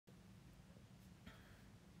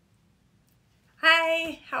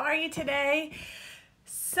Hi, how are you today?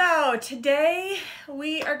 So today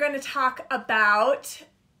we are going to talk about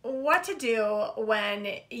what to do when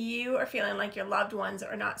you are feeling like your loved ones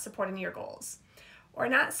are not supporting your goals or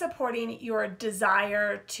not supporting your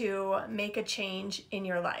desire to make a change in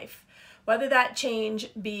your life. Whether that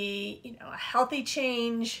change be, a healthy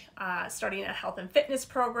change, starting a health and fitness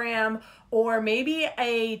program, or maybe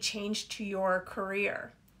a change to your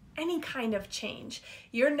career. Any kind of change,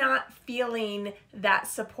 you're not feeling that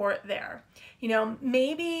support there.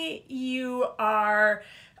 Maybe you are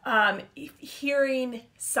hearing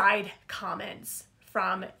side comments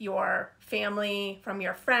from your family, from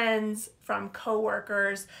your friends, from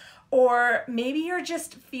coworkers, or maybe you're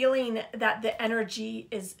just feeling that the energy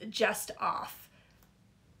is just off.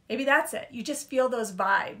 Maybe that's it. You just feel those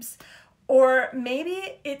vibes. Or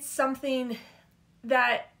maybe it's something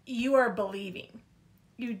that you are believing.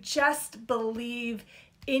 You just believe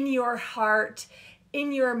in your heart,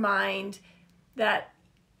 in your mind, that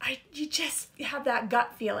you just have that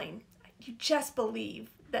gut feeling. You just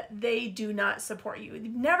believe that they do not support you.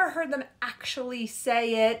 You've never heard them actually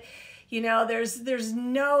say it. There's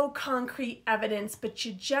no concrete evidence, but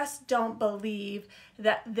you just don't believe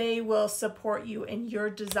that they will support you in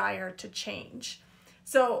your desire to change.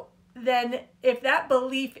 So then if that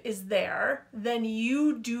belief is there, then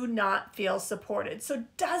you do not feel supported. So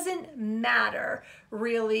it doesn't matter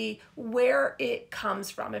really where it comes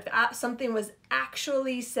from. If something was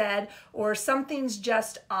actually said or something's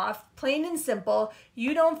just off, plain and simple,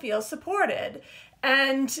 you don't feel supported.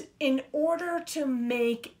 And in order to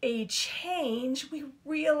make a change, we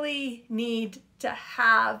really need to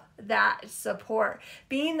have that support.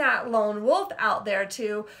 Being that lone wolf out there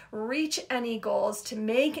to reach any goals, to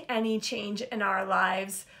make any change in our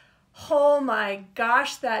lives, oh my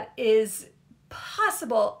gosh, that is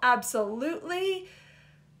possible, absolutely,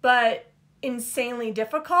 but insanely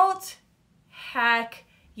difficult? Heck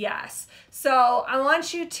yes. So I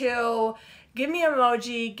want you to give me an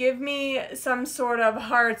emoji, give me some sort of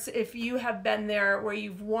hearts if you have been there where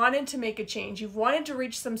you've wanted to make a change, you've wanted to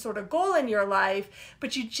reach some sort of goal in your life,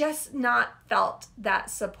 but you just not felt that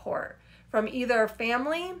support from either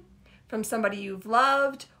family, from somebody you've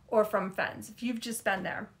loved, or from friends, if you've just been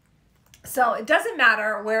there. So it doesn't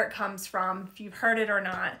matter where it comes from, if you've heard it or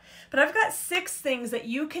not, but I've got 6 things that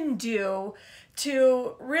you can do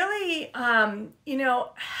to really,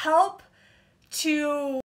 help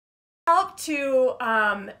to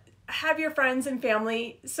have your friends and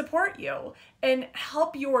family support you and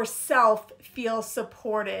help yourself feel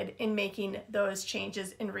supported in making those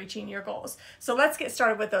changes and reaching your goals. So let's get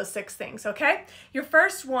started with those 6 things, okay? Your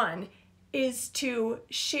first one is to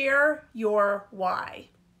share your why.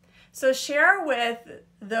 So share with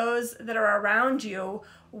those that are around you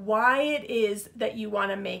why it is that you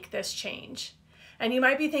want to make this change. And you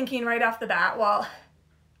might be thinking right off the bat, well,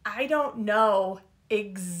 I don't know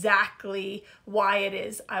exactly why it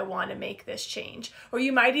is I want to make this change. Or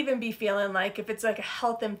you might even be feeling like if it's like a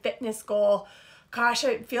health and fitness goal, gosh,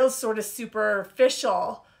 it feels sort of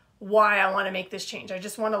superficial why I want to make this change. I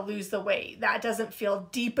just want to lose the weight. That doesn't feel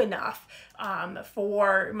deep enough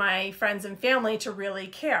for my friends and family to really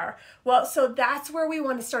care. Well, so that's where we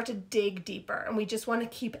want to start to dig deeper, and we just want to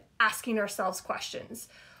keep asking ourselves questions.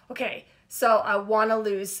 Okay, so I want to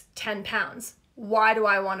lose 10 pounds. Why do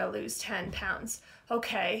I want to lose 10 pounds?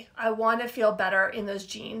 Okay, I want to feel better in those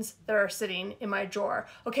jeans that are sitting in my drawer.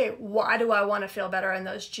 Okay, why do I want to feel better in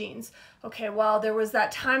those jeans? Okay, well, there was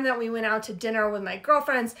that time that we went out to dinner with my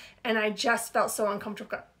girlfriends and I just felt so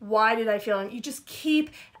uncomfortable. Why did I feel? You just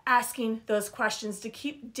keep asking those questions to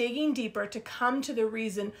keep digging deeper to come to the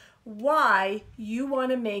reason why you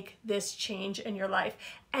want to make this change in your life.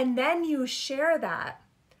 And then you share that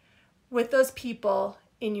with those people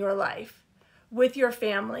in your life, with your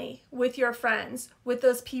family, with your friends, with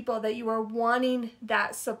those people that you are wanting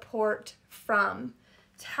that support from.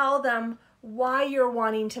 Tell them why you're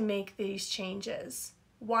wanting to make these changes,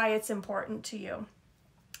 why it's important to you.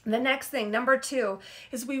 The next thing, number 2,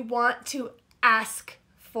 is we want to ask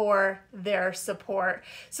for their support.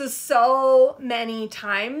 So many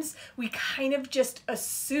times we kind of just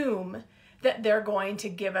assume that they're going to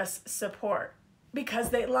give us support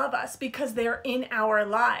because they love us, because they're in our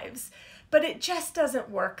lives. But it just doesn't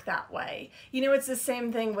work that way. It's the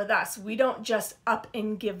same thing with us. We don't just up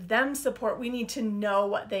and give them support. We need to know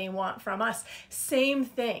what they want from us. Same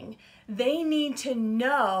thing. They need to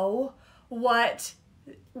know what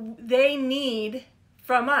they need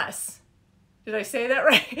from us. Did I say that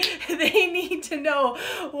right? They need to know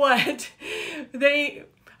what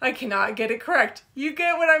I cannot get it correct. You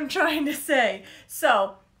get what I'm trying to say.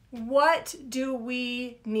 So What do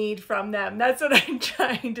we need from them? That's what I'm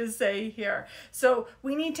trying to say here. So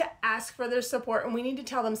we need to ask for their support, and we need to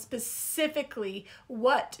tell them specifically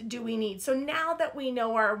what do we need. So now that we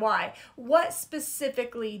know our why, what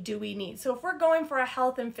specifically do we need? So if we're going for a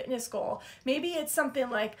health and fitness goal, maybe it's something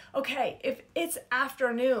like, okay, if it's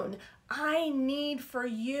afternoon, I need for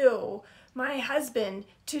you, my husband,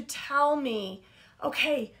 to tell me,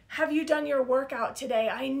 okay, have you done your workout today?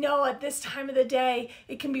 I know at this time of the day,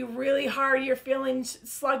 it can be really hard. You're feeling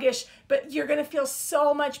sluggish, but you're going to feel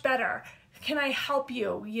so much better. Can I help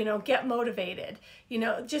you, get motivated?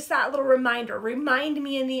 Just that little reminder. Remind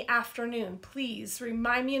me in the afternoon, please.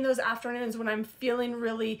 Remind me in those afternoons when I'm feeling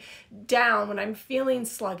really down, when I'm feeling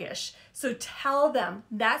sluggish. So tell them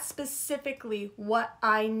that's specifically what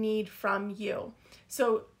I need from you.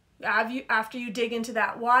 So after you dig into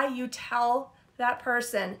that why, you tell that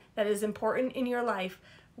person that is important in your life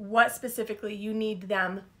what specifically you need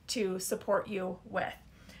them to support you with.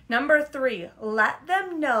 Number 3, let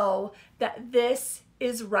them know that this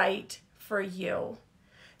is right for you.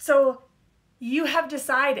 So you have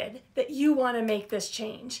decided that you want to make this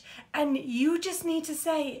change, and you just need to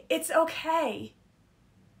say, it's okay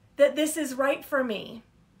that this is right for me.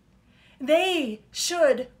 They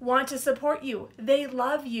should want to support you. They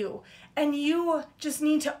love you. And you just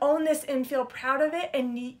need to own this and feel proud of it.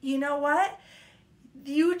 And you know what?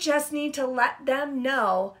 You just need to let them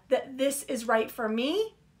know that this is right for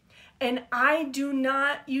me. And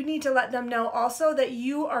you need to let them know also that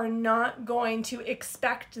you are not going to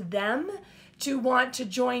expect them to want to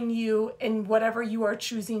join you in whatever you are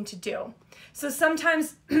choosing to do. So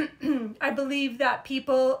sometimes I believe that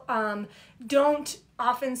people don't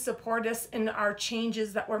often support us in our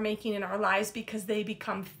changes that we're making in our lives because they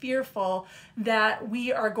become fearful that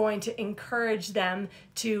we are going to encourage them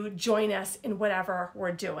to join us in whatever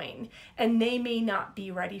we're doing. And they may not be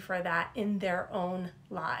ready for that in their own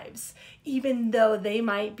lives, even though they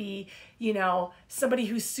might be, somebody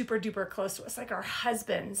who's super duper close to us, like our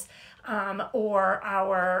husbands or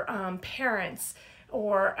our parents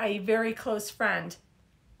or a very close friend.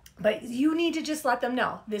 But you need to just let them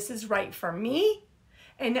know this is right for me.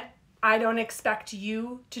 And I don't expect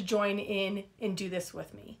you to join in and do this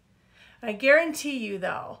with me. I guarantee you,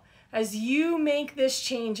 though, as you make this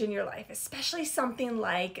change in your life, especially something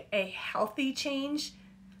like a healthy change,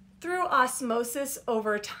 through osmosis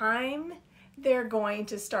over time, they're going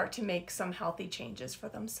to start to make some healthy changes for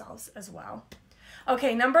themselves as well.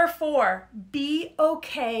 Okay, number 4, be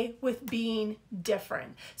okay with being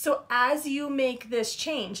different. So as you make this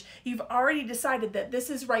change, you've already decided that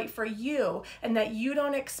this is right for you and that you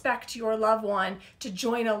don't expect your loved one to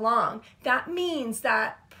join along. That means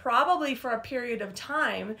that probably for a period of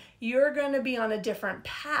time, you're going to be on a different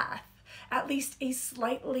path. At least a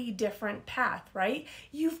slightly different path, right?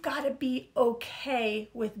 You've got to be okay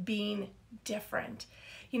with being different.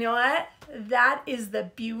 You know what? That is the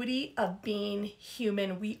beauty of being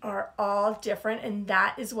human. We are all different, and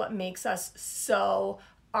that is what makes us so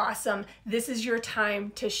awesome. This is your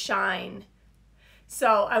time to shine.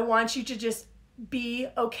 So I want you to just be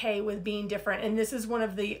okay with being different. And this is one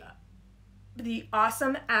of the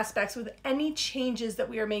awesome aspects with any changes that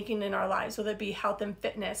we are making in our lives, whether it be health and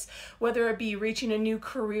fitness, whether it be reaching a new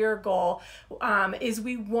career goal, is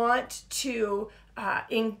we want to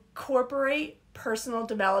incorporate personal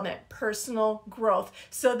development, personal growth,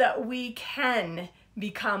 so that we can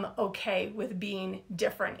become okay with being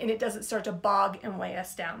different and it doesn't start to bog and weigh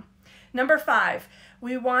us down. Number 5,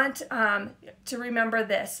 we want to remember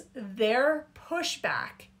this. Their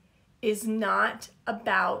pushback is not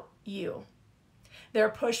about you. Their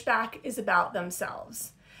pushback is about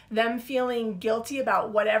themselves. Them feeling guilty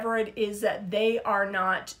about whatever it is that they are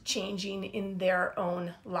not changing in their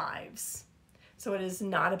own lives. So it is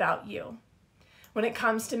not about you. When it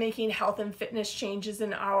comes to making health and fitness changes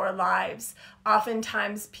in our lives,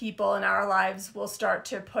 oftentimes people in our lives will start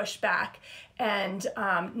to push back and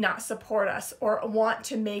not support us or want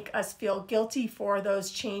to make us feel guilty for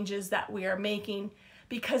those changes that we are making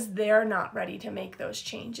because they're not ready to make those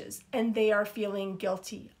changes and they are feeling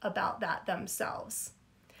guilty about that themselves.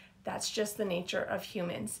 That's just the nature of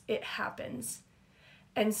humans. It happens.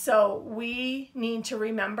 And so we need to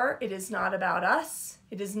remember it is not about us.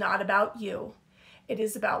 It is not about you. It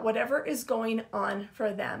is about whatever is going on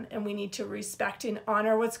for them. And we need to respect and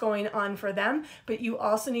honor what's going on for them. But you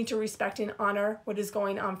also need to respect and honor what is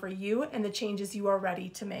going on for you and the changes you are ready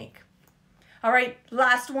to make. All right,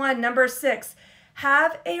 last one, number 6.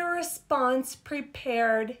 Have a response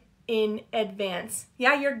prepared in advance.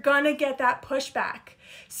 Yeah, you're gonna get that pushback.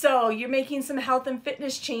 So you're making some health and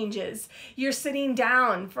fitness changes. You're sitting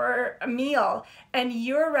down for a meal and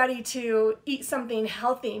you're ready to eat something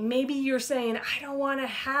healthy. Maybe you're saying, I don't want to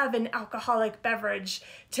have an alcoholic beverage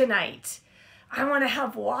tonight. I want to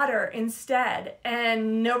have water instead.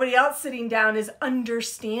 And nobody else sitting down is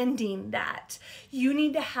understanding that. You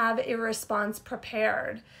need to have a response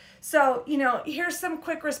prepared. So, here's some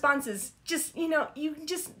quick responses. Just, you can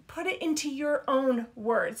just put it into your own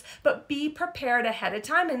words, but be prepared ahead of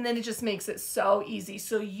time. And then it just makes it so easy.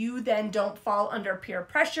 So you then don't fall under peer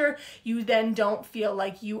pressure. You then don't feel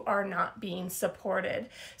like you are not being supported.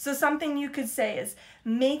 So something you could say is,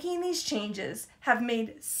 making these changes have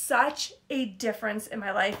made such a difference in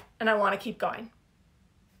my life, and I want to keep going.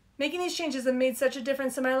 Making these changes have made such a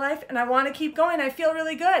difference in my life, and I want to keep going. I feel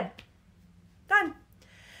really good. Done.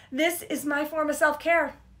 This is my form of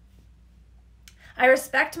self-care. I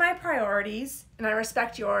respect my priorities and I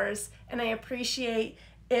respect yours, and I appreciate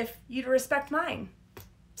if you'd respect mine.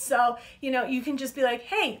 So, you can just be like,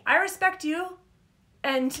 hey, I respect you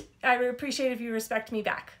and I appreciate if you respect me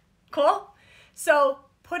back. Cool? So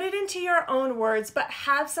put it into your own words, but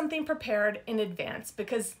have something prepared in advance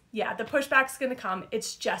because, yeah, the pushback's going to come.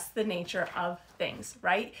 It's just the nature of things,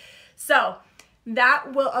 right? So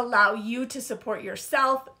that will allow you to support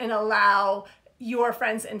yourself and allow your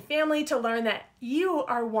friends and family to learn that you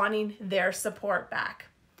are wanting their support back.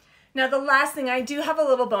 Now, the last thing, I do have a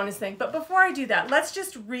little bonus thing, but before I do that, let's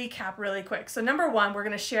just recap really quick. So number 1, we're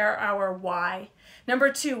going to share our why.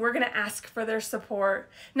 Number 2, we're going to ask for their support.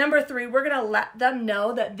 Number 3, we're going to let them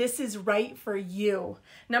know that this is right for you.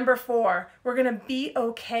 Number 4, we're going to be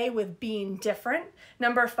okay with being different.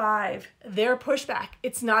 Number 5, their pushback.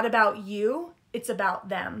 It's not about you, it's about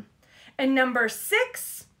them. And number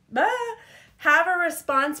 6, have a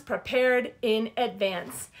response prepared in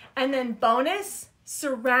advance. And then bonus,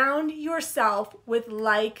 surround yourself with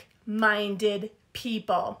like-minded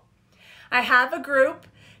people. I have a group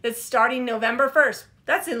that's starting November 1st.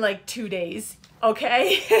 That's in like 2 days,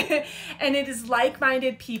 okay? And it is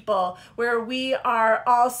like-minded people where we are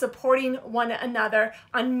all supporting one another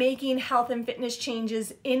on making health and fitness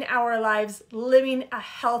changes in our lives, living a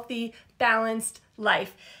healthy, balanced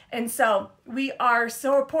life. And so we are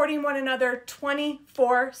supporting one another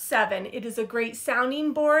 24/7. It is a great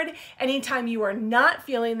sounding board anytime you are not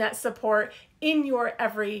feeling that support in your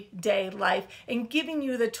everyday life, and giving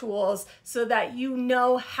you the tools so that you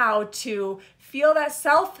know how to feel that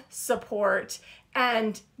self-support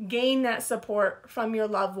and gain that support from your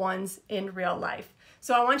loved ones in real life.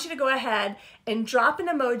 So I want you to go ahead and drop an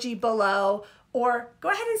emoji below, or go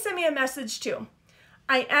ahead and send me a message too.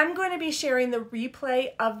 I am going to be sharing the replay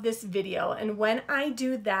of this video, and when I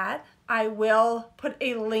do that, I will put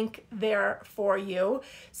a link there for you.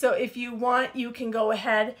 So if you want, you can go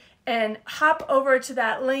ahead and hop over to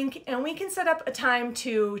that link, and we can set up a time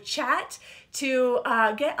to chat to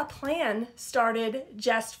get a plan started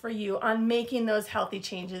just for you on making those healthy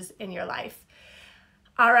changes in your life.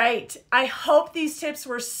 All right, I hope these tips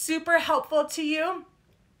were super helpful to you.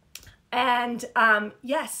 And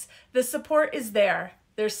yes, the support is there.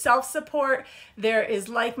 There's self-support, there is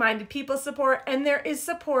like-minded people support, and there is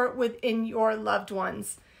support within your loved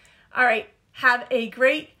ones. All right, have a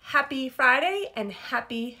great, happy Friday and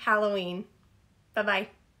happy Halloween. Bye-bye.